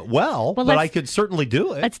couldn't do it well, but I could certainly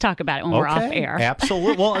do it. Let's talk about it when we're off air.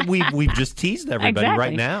 Absolutely. Well, we've just teased everybody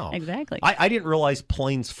right now. Exactly. I didn't realize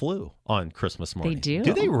planes flew on Christmas morning. They do.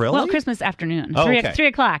 Do they really? Well, Christmas afternoon. Oh, 3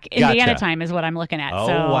 o'clock. Indiana time is what I'm looking at. Oh,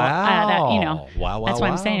 so, wow. Wow. That's why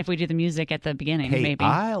I'm saying if we do the music at the beginning, hey, maybe.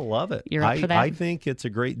 I love it. You're up for that? I think it's a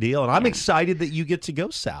great deal. And I'm excited that you get to go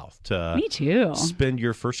south to Me too. spend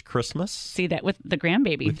your first Christmas. See that with the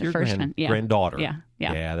grandbaby, with the your first one. Yeah. granddaughter.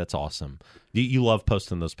 Yeah, that's awesome. You love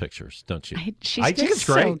posting those pictures, don't you? She's I think just it's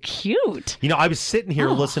great. so cute. You know, I was sitting here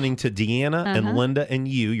listening to Deanna and Linda and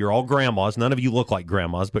you. You're all grandmas. None of you look like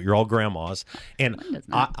grandmas, but you're all grandmas. And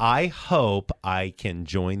I hope I can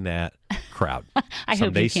join that crowd. I hope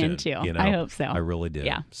someday you can soon, too. You know? I hope so. I really do.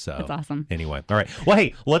 Yeah, so that's awesome. Anyway, all right. Well,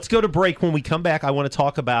 hey, let's go to break. When we come back, I want to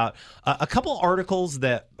talk about a couple articles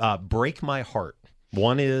that break my heart.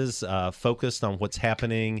 One is focused on what's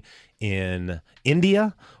happening in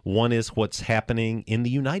India. One is what's happening in the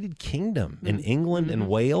United Kingdom, in England and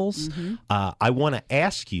Wales. I want to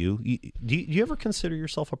ask you, do you ever consider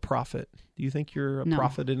yourself a prophet? Do you think you're a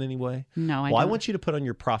prophet in any way? No, I want you to put on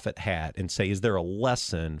your prophet hat and say, is there a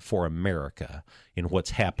lesson for America in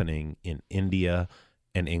what's happening in India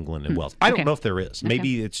and England and Wales? I don't know if there is.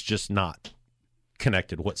 Maybe it's just not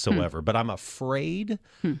connected whatsoever, but I'm afraid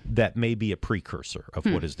that may be a precursor of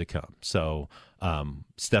what is to come. So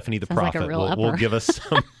Stephanie the Sounds prophet will give us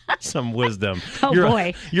some wisdom.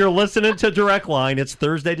 Boy. You're listening to Direct Line. It's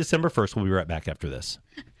Thursday, December 1st. We'll be right back after this.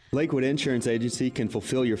 Lakewood Insurance Agency can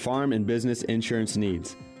fulfill your farm and business insurance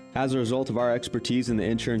needs. As a result of our expertise in the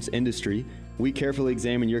insurance industry, we carefully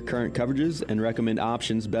examine your current coverages and recommend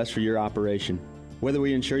options best for your operation. Whether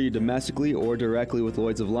we insure you domestically or directly with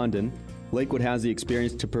Lloyd's of London, Lakewood has the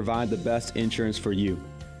experience to provide the best insurance for you.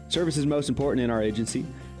 Service is most important in our agency.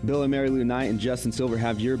 Bill and Mary Lou Knight and Justin Silver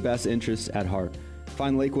have your best interests at heart.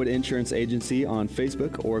 Find Lakewood Insurance Agency on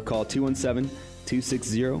Facebook or call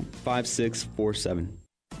 217-260-5647.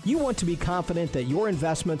 You want to be confident that your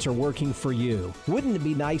investments are working for you. Wouldn't it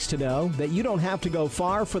be nice to know that you don't have to go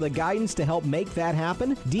far for the guidance to help make that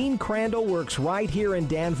happen? Dean Crandall works right here in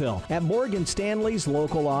Danville at Morgan Stanley's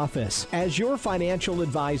local office. As your financial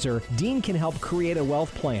advisor, Dean can help create a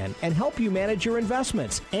wealth plan and help you manage your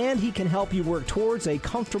investments. And he can help you work towards a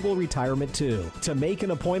comfortable retirement too. To make an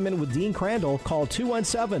appointment with Dean Crandall, call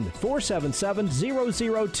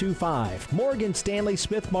 217-477-0025. Morgan Stanley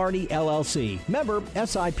Smith Marnie LLC. Member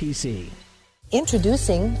SIPC.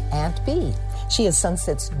 Introducing Aunt Bee. She is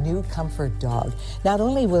Sunset's new comfort dog. Not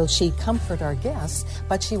only will she comfort our guests,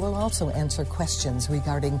 but she will also answer questions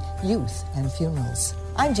regarding youth and funerals.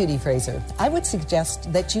 I'm Judy Fraser. I would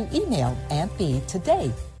suggest that you email Aunt Bee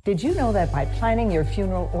today. Did you know that by planning your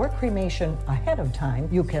funeral or cremation ahead of time,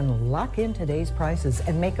 you can lock in today's prices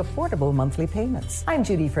and make affordable monthly payments? I'm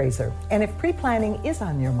Judy Fraser, and if pre-planning is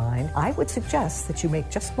on your mind, I would suggest that you make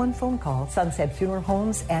just one phone call. Sunset Funeral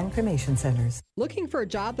Homes and Cremation Centers. Looking for a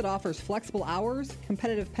job that offers flexible hours,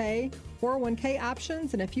 competitive pay, 401k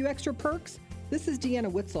options, and a few extra perks? This is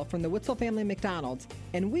Deanna Witzel from the Witzel Family McDonald's,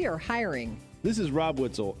 and we are hiring. This is Rob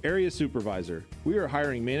Witzel, Area Supervisor. We are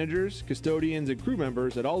hiring managers, custodians, and crew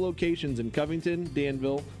members at all locations in Covington,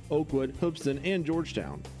 Danville, Oakwood, Hoopeston, and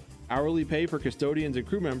Georgetown. Hourly pay for custodians and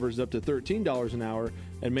crew members is up to $13 an hour,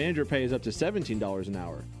 and manager pay is up to $17 an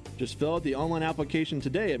hour. Just fill out the online application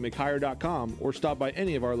today at mchire.com or stop by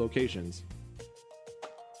any of our locations.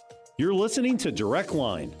 You're listening to Direct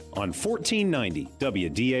Line on 1490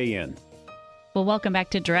 WDAN. Well, welcome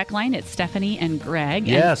back to Direct Line. It's Stephanie and Greg.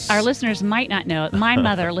 Yes. And our listeners might not know, my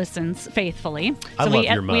mother listens faithfully. I love your We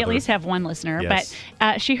at mother. least have one listener. Yes.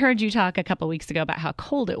 But she heard you talk a couple weeks ago about how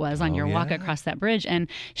cold it was on your walk across that bridge. And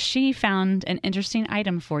she found an interesting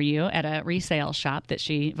item for you at a resale shop that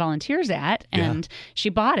she volunteers at. And she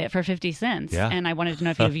bought it for 50 cents. Yeah. And I wanted to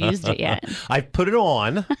know if you've used it yet. I've put it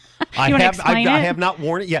on. You wanna explain I it? have not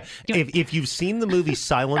worn it yet. If you've seen the movie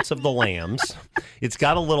Silence of the Lambs, it's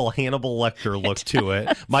got a little Hannibal Lecter look to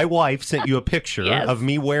it. My wife sent you a picture Yes. of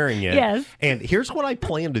me wearing it. Yes. And here's what I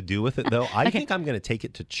plan to do with it, though. I think I'm going to take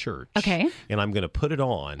it to church. Okay. And I'm going to put it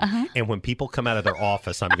on. And when people come out of their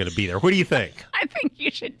office, I'm going to be there. What do you think? I think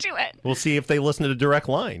you should do it. We'll see if they listen to Direct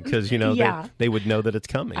Line because, you know, Yeah. they would know that it's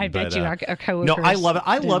coming. I bet you our coworkers. No, I love it.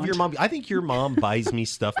 I love don't. your mom. I think your mom buys me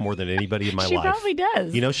stuff more than anybody in my She life. probably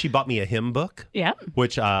does. You know, she bought me a hymn book. Yep.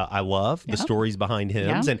 Which I love, the stories behind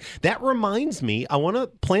hymns. Yeah. And that reminds me, I want to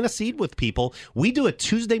plant a seed with people. We do a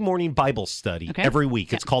Tuesday morning Bible study every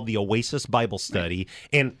week. It's called the Oasis Bible Study.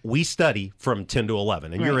 And we study from 10 to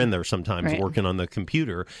 11. And you're in there sometimes working on the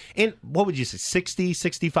computer. And what would you say, 60,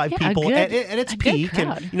 65 people at its peak.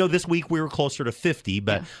 And, you know, this week we were closer to 50.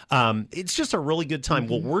 But it's just a really good time.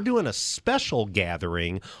 Well, we're doing a special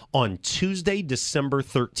gathering on Tuesday, December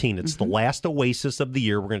 13th. It's the last Oasis of the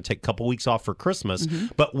year. We're going to take a couple weeks off for Christmas,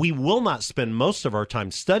 but we will not spend most of our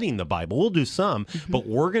time studying the Bible. We'll do some, but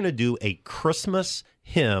we're going to do a Christmas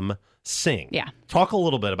hymn sing. Yeah. Talk a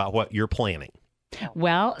little bit about what you're planning.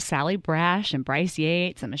 Well, Sally Brash and Bryce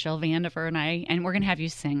Yates and Michelle Vandiver and we're going to have you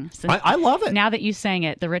sing. Since I love it. Now that you sang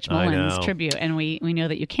it, the Rich I Mullins know. tribute, and we know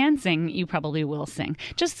that you can sing, you probably will sing.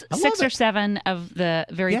 Just I 6 love or it. 7 of the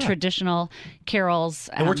very traditional carols.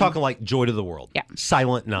 And we're talking like Joy to the World,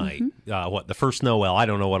 Silent Night, Mm-hmm. the first Noel. I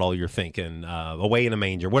don't know what all you're thinking, Away in a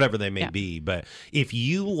Manger, whatever they may be. But if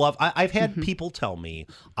you love, I've had Mm-hmm. people tell me,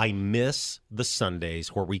 I miss the Sundays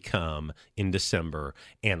where we come in December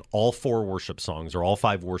and all 4 worship songs or all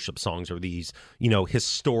 5 worship songs are these, you know,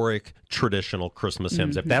 historic, traditional Christmas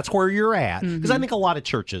hymns. If that's where you're at, because I think a lot of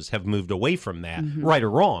churches have moved away from that, right or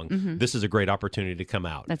wrong, this is a great opportunity to come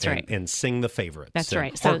out That's and, right. and sing the favorites. That's And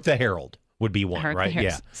right. Hark the Herald would be one, Hark the right?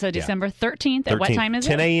 Herald. Yeah. So December 13th, at what 13th, time is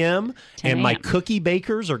 10 it? a.m. 10 And my a.m. cookie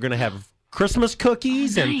bakers are going to have Christmas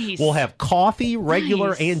cookies, Oh, and nice. we'll have coffee,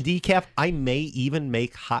 regular Nice. and decaf. I may even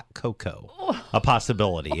make hot cocoa, a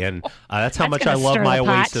possibility. And that's how much I gonna love stir my the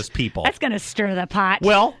pot. Oasis people. That's going to stir the pot.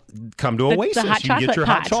 Well, come to The Oasis. hot You can get chocolate your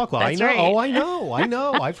hot pot. chocolate. That's I know. right. Oh, I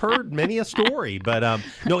know. I've heard many a story. But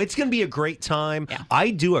no, it's going to be a great time. Yeah.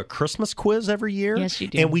 I do a Christmas quiz every year. Yes, you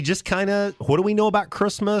do. And we just kind of, what do we know about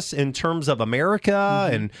Christmas in terms of America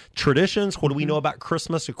and traditions? What do we know about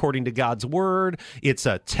Christmas according to God's Word? It's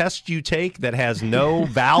a test you take that has no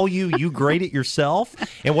value. You grade it yourself.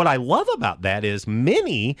 And what I love about that is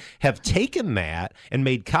many have taken that and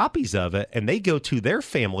made copies of it, and they go to their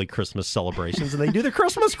family Christmas celebrations and they do the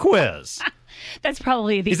Christmas quiz. That's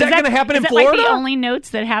probably the. Is that gonna happen in is that like Florida? the only notes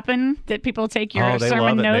that happen that people take your they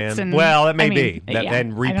sermon love it, notes man. and? Well, that may I mean, be. That, yeah. and I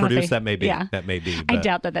don't know if reproduce, they- that may be. Yeah. That may be. I but-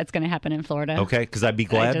 doubt that that's going to happen in Florida. Okay, because I'd be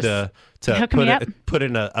glad to Hook me up. put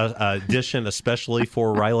in a edition especially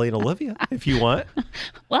for Riley and Olivia if you want.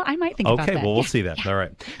 Well, I might think about Okay, that. well, we'll see that. All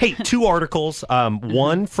right. Hey, 2 articles.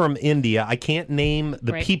 One from India. I can't name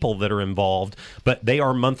the Right. people that are involved, but they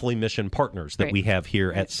are monthly mission partners that Right. we have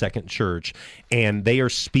here at Second Church. And they are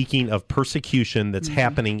speaking of persecution that's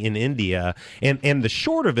happening in India. And the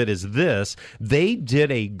short of it is this. They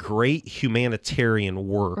did a great humanitarian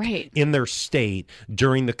work Right. in their state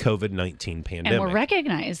during the COVID-19 pandemic. And were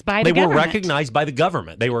recognized by They the were government. recognized by the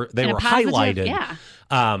government. They were In a positive- highlighted. yeah.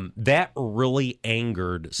 That really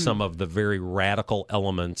angered some of the very radical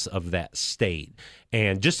elements of that state.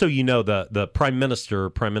 And just so you know, the Prime Minister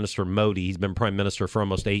Modi, he's been Prime Minister for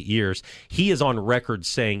almost 8 years. He is on record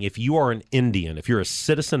saying if you are an Indian, if you're a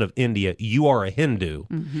citizen of India, you are a Hindu.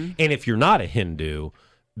 And if you're not a Hindu,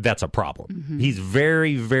 that's a problem. He's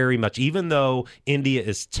very, very much, even though India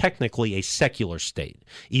is technically a secular state,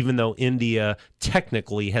 even though India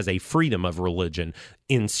technically has a freedom of religion,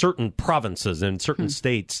 in certain provinces, in certain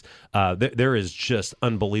states, there is just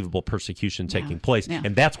unbelievable persecution taking place. Yeah.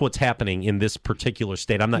 And that's what's happening in this particular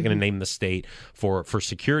state. I'm not going to name the state for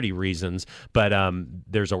security reasons, but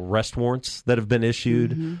there's arrest warrants that have been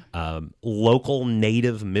issued. Local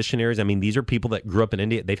native missionaries, I mean, these are people that grew up in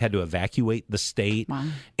India. They've had to evacuate the state. Wow.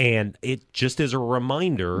 And it just is a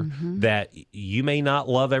reminder that you may not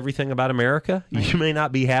love everything about America. You may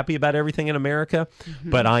not be happy about everything in America,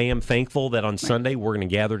 but I am thankful that on Sunday we're going going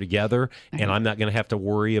to gather together, and I'm not going to have to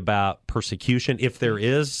worry about persecution. If there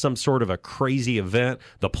is some sort of a crazy event,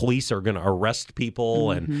 the police are going to arrest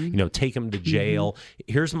people and take them to jail.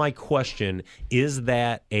 Here's my question. Is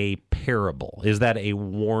that a parable? Is that a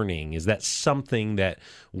warning? Is that something that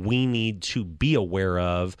we need to be aware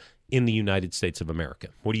of in the United States of America?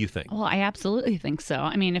 What do you think? Well, I absolutely think so.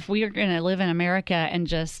 I mean, if we are going to live in America and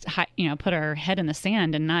just, put our head in the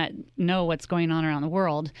sand and not know what's going on around the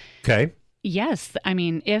world. Okay. Yes. I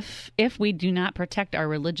mean, if we do not protect our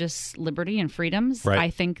religious liberty and freedoms, Right. I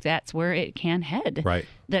think that's where it can head. Right.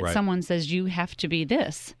 That Right. someone says you have to be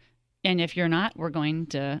this. And if you're not, we're going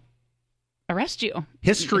to arrest you.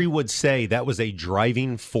 History would say that was a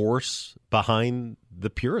driving force behind the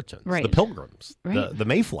Puritans, Right. the Pilgrims, Right. the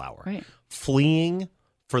Mayflower, Right. fleeing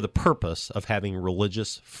for the purpose of having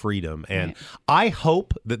religious freedom. And I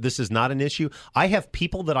hope that this is not an issue. I have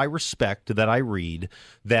people that I respect, that I read,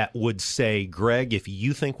 that would say, Greg, if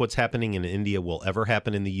you think what's happening in India will ever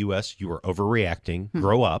happen in the U.S., you are overreacting.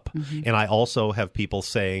 Grow up. And I also have people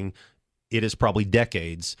saying, it is probably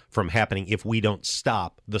decades from happening if we don't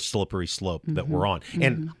stop the slippery slope that we're on.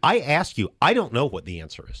 And I ask you, I don't know what the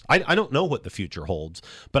answer is. I don't know what the future holds,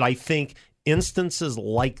 but I think instances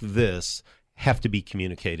like this have to be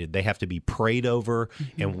communicated. They have to be prayed over,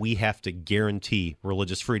 and we have to guarantee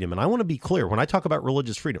religious freedom. And I want to be clear, when I talk about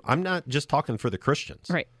religious freedom, I'm not just talking for the Christians.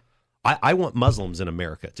 Right. I want Muslims in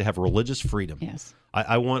America to have religious freedom. Yes.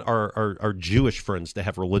 I want our Jewish friends to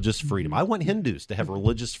have religious freedom. I want Hindus to have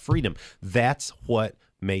religious freedom. That's what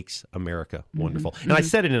makes America wonderful. And I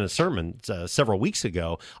said it in a sermon several weeks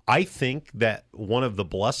ago. I think that one of the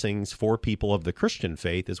blessings for people of the Christian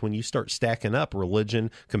faith is when you start stacking up religion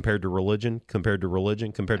compared to religion, compared to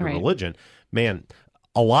religion, compared to Right. religion. Man,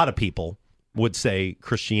 a lot of people would say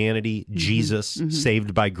Christianity, Jesus,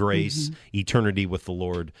 saved by grace, eternity with the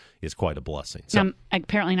Lord is quite a blessing. So,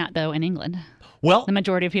 Apparently not, though, in England. well, The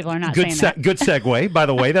majority of people are not good saying that. good segue, by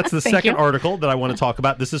the way. That's the Thank second you. article that I want to talk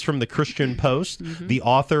about. This is from the Christian Post. The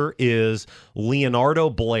author is Leonardo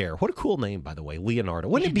Blair. What a cool name, by the way, Leonardo.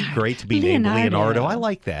 Wouldn't it be great to be named Leonardo? I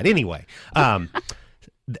like that. Anyway,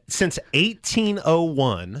 since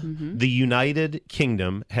 1801, the United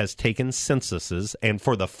Kingdom has taken censuses, and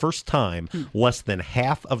for the first time, less than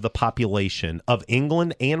half of the population of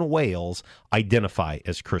England and Wales identify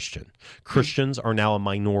as Christian. Christians are now a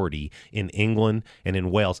minority in England and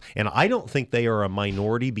in Wales, and I don't think they are a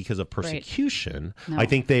minority because of persecution. No. I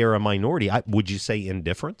think they are a minority. Would you say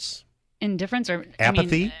indifference? Indifference or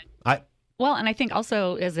Apathy? Well, and I think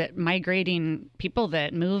also is it migrating people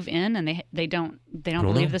that move in and they don't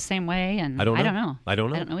believe the same way, and I don't know. I don't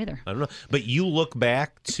know either. I don't know. But you look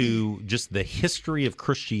back to just the history of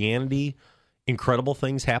Christianity, incredible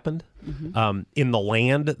things happened in the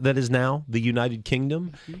land that is now the United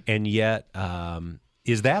Kingdom, and yet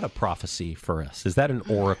is that a prophecy for us? Is that an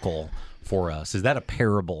oracle for us? Is that a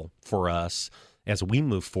parable for us? As we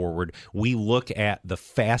move forward, we look at the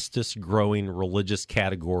fastest growing religious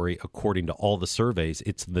category according to all the surveys.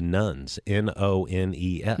 It's the nones,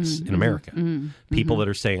 Nones, in America. People that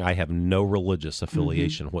are saying, I have no religious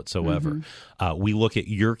affiliation whatsoever. We look at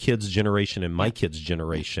your kids' generation and my kids'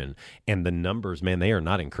 generation, and the numbers, man, they are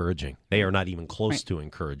not encouraging. They are not even close to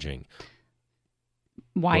encouraging.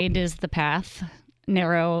 Wide is the path,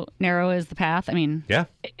 narrow is the path. I mean,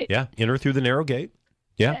 Enter through the narrow gate.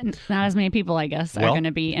 Yeah. Not as many people, I guess, are going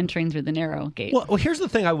to be entering through the narrow gate. Well, here's the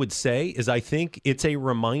thing I would say is I think it's a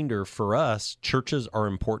reminder for us, churches are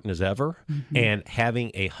important as ever, and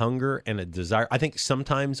having a hunger and a desire. I think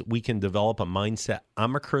sometimes we can develop a mindset,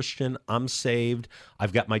 I'm a Christian, I'm saved,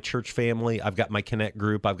 I've got my church family, I've got my Connect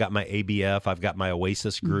group, I've got my ABF, I've got my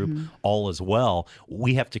Oasis group, all as well.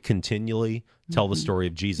 We have to continually tell the story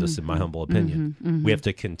of Jesus, in my humble opinion. We have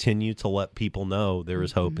to continue to let people know there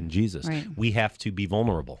is hope in Jesus. Right. We have to be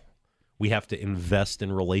vulnerable. We have to invest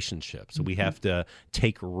in relationships. We have to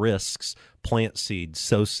take risks, plant seeds,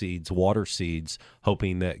 sow seeds, water seeds,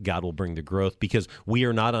 hoping that God will bring the growth, because we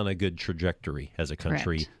are not on a good trajectory as a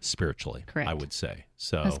country spiritually, I would say.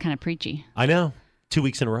 So that's kind of preachy. I know. 2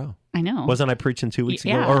 weeks in a row. I know. Wasn't I preaching 2 weeks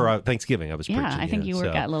ago? Or Thanksgiving I was preaching. I think you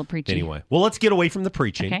got a little preachy. Anyway, well, let's get away from the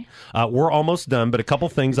preaching. Okay. We're almost done, but a couple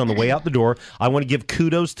things on the way out the door. I want to give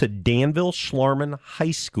kudos to Danville Schlarman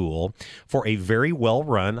High School for a very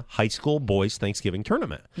well-run high school boys Thanksgiving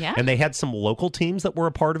tournament. Yeah. And they had some local teams that were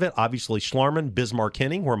a part of it. Obviously, Schlarman, Bismarck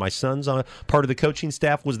Henning, where my son's part of the coaching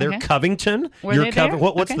staff was there. Okay. Covington. Were they there?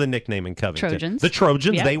 What's Okay. the nickname in Covington? Trojans. The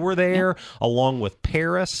Trojans. Yep. They were there, along with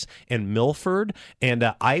Paris and Milford.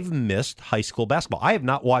 And I've missed high school basketball. I have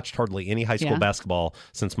not watched hardly any high school Yeah. basketball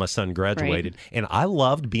since my son graduated, and I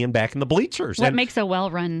loved being back in the bleachers. What And- makes a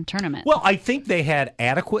well-run tournament? Well, I think they had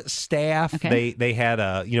adequate staff. Okay. They had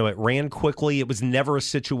it ran quickly. It was never a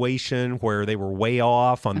situation where they were way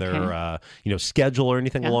off on their schedule or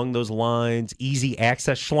anything along those lines. Easy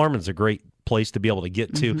access. Schlarman's a great place to be able to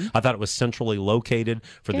get to. I thought it was centrally located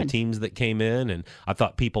for the Good. teams that came in, and I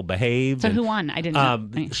thought people behaved. So and, who won? I didn't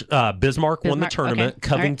know. Bismarck won the Bismarck, tournament.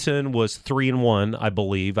 okay. All right. Covington was 3-1, I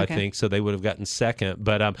believe. Okay. I think so. They would have gotten second.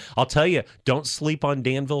 But I'll tell you, don't sleep on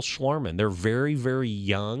Danville Schlarman. They're very, very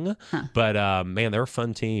young, but man, they're a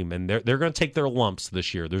fun team, and they're going to take their lumps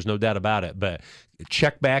this year. There's no doubt about it. But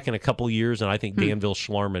check back in a couple of years, and I think Danville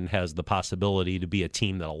Schlarman has the possibility to be a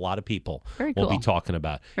team that a lot of people Very will be cool. talking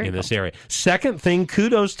about Very in this cool. area. Second thing,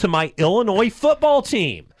 kudos to my Illinois football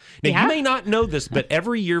team. Now, Yeah? you may not know this, but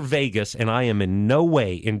every year Vegas, and I am in no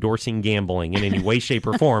way endorsing gambling in any way, shape,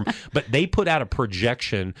 or form, but they put out a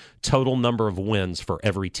projection total number of wins for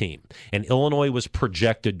every team. And Illinois was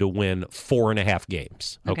projected to win 4.5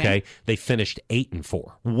 games. Okay. They finished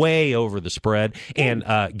 8-4, way over the spread. And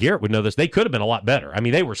Garrett would know this. They could have been a lot better. I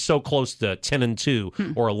mean, they were so close to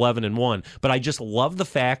 10-2 or 11-1. But I just love the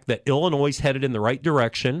fact that Illinois is headed in the right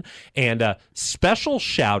direction. And special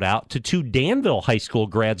shout out to 2 Danville High School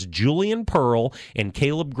grads, Julian Pearl and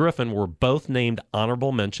Caleb Griffin, were both named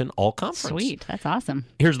honorable mention all conference. Sweet. That's awesome.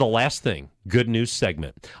 Here's the last thing. Good news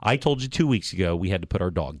segment. I told you 2 weeks ago we had to put our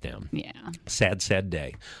dog down. Yeah. Sad, sad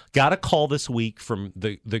day. Got a call this week from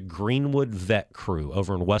the Greenwood Vet Crew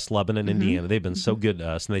over in West Lebanon, Indiana. They've been so good to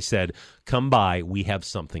us, and they said, come by, we have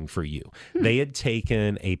something for you. They had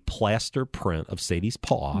taken a plaster print of Sadie's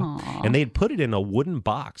paw, and they had put it in a wooden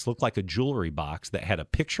box, looked like a jewelry box, that had a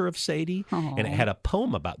picture of Sadie, and it had a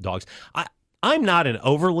poem about dogs. I'm not an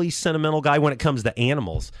overly sentimental guy when it comes to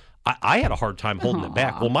animals. I had a hard time holding it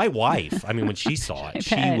back. Well, my wife, I mean, when she saw it,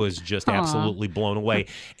 she was just absolutely blown away.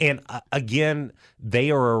 And again,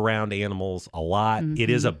 they are around animals a lot.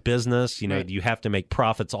 It is a business. You have to make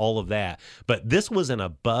profits, all of that. But this was an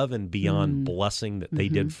above and beyond blessing that they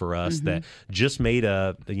did for us that just made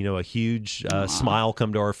a huge smile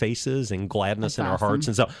come to our faces and gladness in our hearts.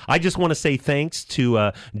 And so I just want to say thanks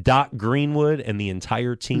to Doc Greenwood and the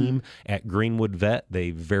entire team at Greenwood Vet.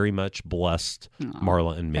 They very much blessed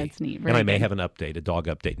Marla and me. That's neat. And I may Very have an update, a dog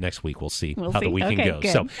update next week. We'll see We'll how the see. weekend Okay, goes.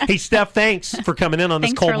 good. So, hey, Steph, thanks for coming in on this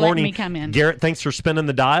Thanks cold for letting morning. me come in. Garrett, thanks for spinning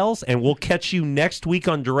the dials, and we'll catch you next week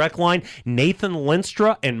on Direct Line. Nathan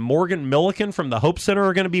Linstra and Morgan Milliken from the Hope Center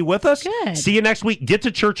are going to be with us. Good. See you next week. Get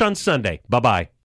to church on Sunday. Bye-bye.